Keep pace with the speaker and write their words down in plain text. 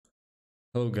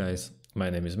Hello guys, my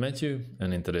name is Matthew,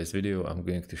 and in today's video I'm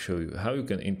going to show you how you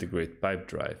can integrate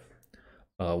Pipedrive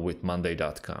with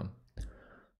Monday.com.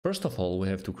 First of all, we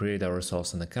have to create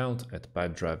ourselves an account at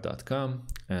pipedrive.com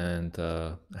and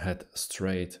head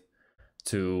straight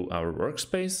to our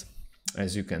workspace.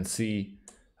 As you can see,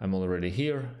 I'm already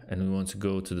here, and we want to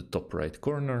go to the top right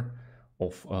corner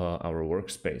of our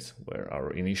workspace where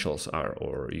our initials are,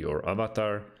 or your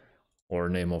avatar, or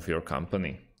name of your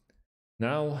company.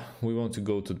 Now we want to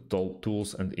go to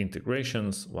tools and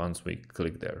integrations. Once we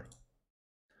click there,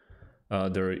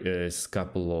 there is a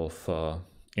couple of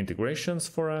integrations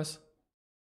for us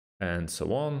and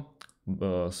so on.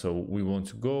 So we want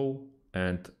to go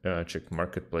and check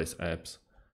marketplace apps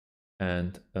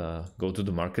and go to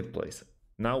the marketplace.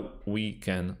 Now we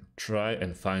can try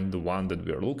and find the one that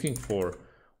we are looking for,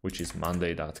 which is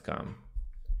Monday.com.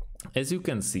 As you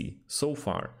can see, so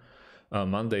far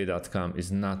Monday.com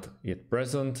is not yet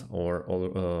present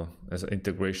or as an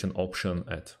integration option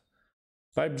at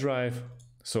Pipedrive,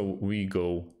 so we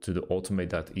go to the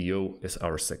Automate.io as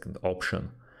our second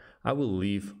option. I will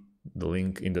leave the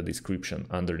link in the description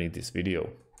underneath this video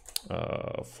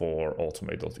for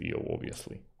Automate.io,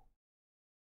 obviously.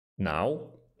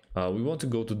 Now we want to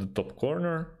go to the top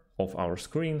corner of our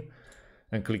screen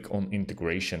and click on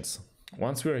integrations.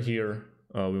 Once we are here,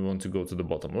 we want to go to the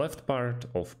bottom left part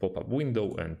of pop-up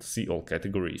window and see all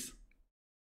categories.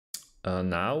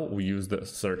 Now we use the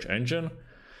search engine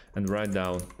and write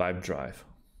down Pipedrive.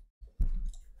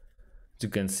 As you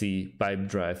can see,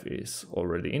 Pipedrive is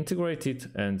already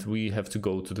integrated, and we have to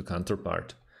go to the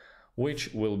counterpart,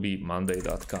 which will be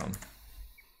Monday.com.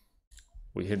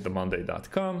 We hit the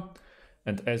Monday.com,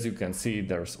 and as you can see,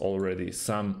 there's already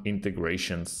some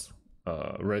integrations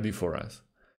ready for us.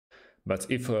 But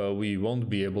if we won't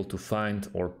be able to find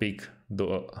or pick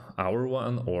our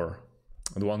one or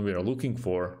the one we are looking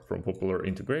for from popular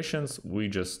integrations, we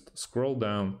just scroll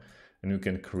down and we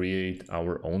can create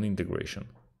our own integration.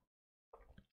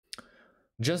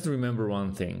 Just remember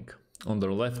one thing. On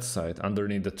the left side,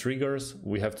 underneath the triggers,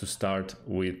 we have to start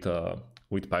with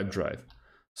Pipedrive.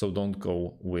 So don't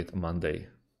go with Monday.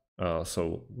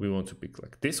 So we want to pick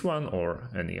like this one or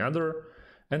any other.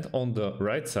 And on the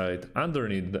right side,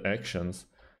 underneath the actions,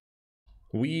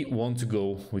 we want to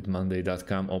go with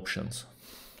Monday.com options.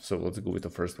 So let's go with the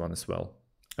first one as well.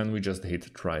 And we just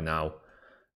hit try now.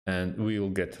 And we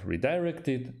will get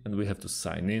redirected, and we have to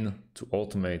sign in to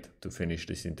Automate to finish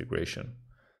this integration.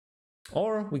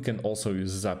 Or we can also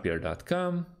use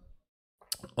Zapier.com.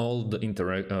 All the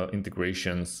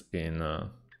integrations in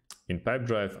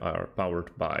Pipedrive are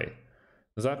powered by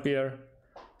Zapier.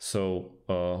 So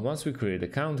once we create an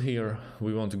account here,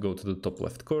 we want to go to the top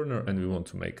left corner and we want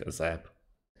to make a zap.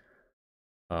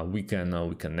 We can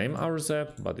name our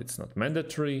zap, but it's not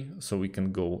mandatory, so we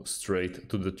can go straight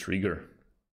to the trigger.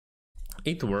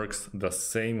 It works the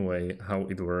same way how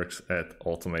it works at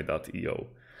Automate.io.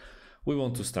 We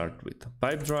want to start with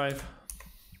Pipedrive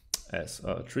as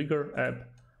a trigger app.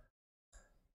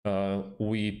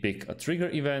 We pick a trigger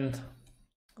event,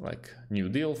 like new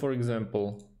deal, for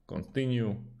example,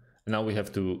 continue. Now we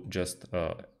have to just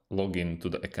log in to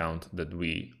the account that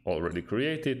we already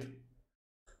created.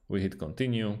 We hit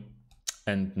continue,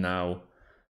 and now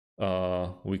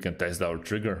we can test our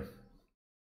trigger.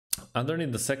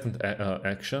 Underneath the second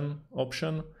action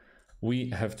option,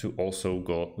 we have to also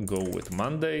go with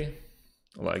Monday,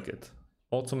 like it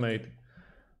Automate.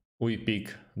 We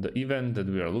pick the event that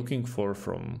we are looking for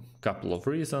from a couple of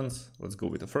reasons. Let's go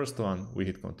with the first one. We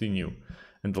hit continue.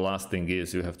 And the last thing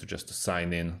is you have to just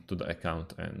sign in to the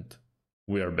account, and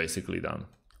we are basically done.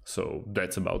 So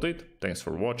that's about it. Thanks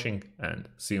for watching, and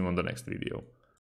see you on the next video.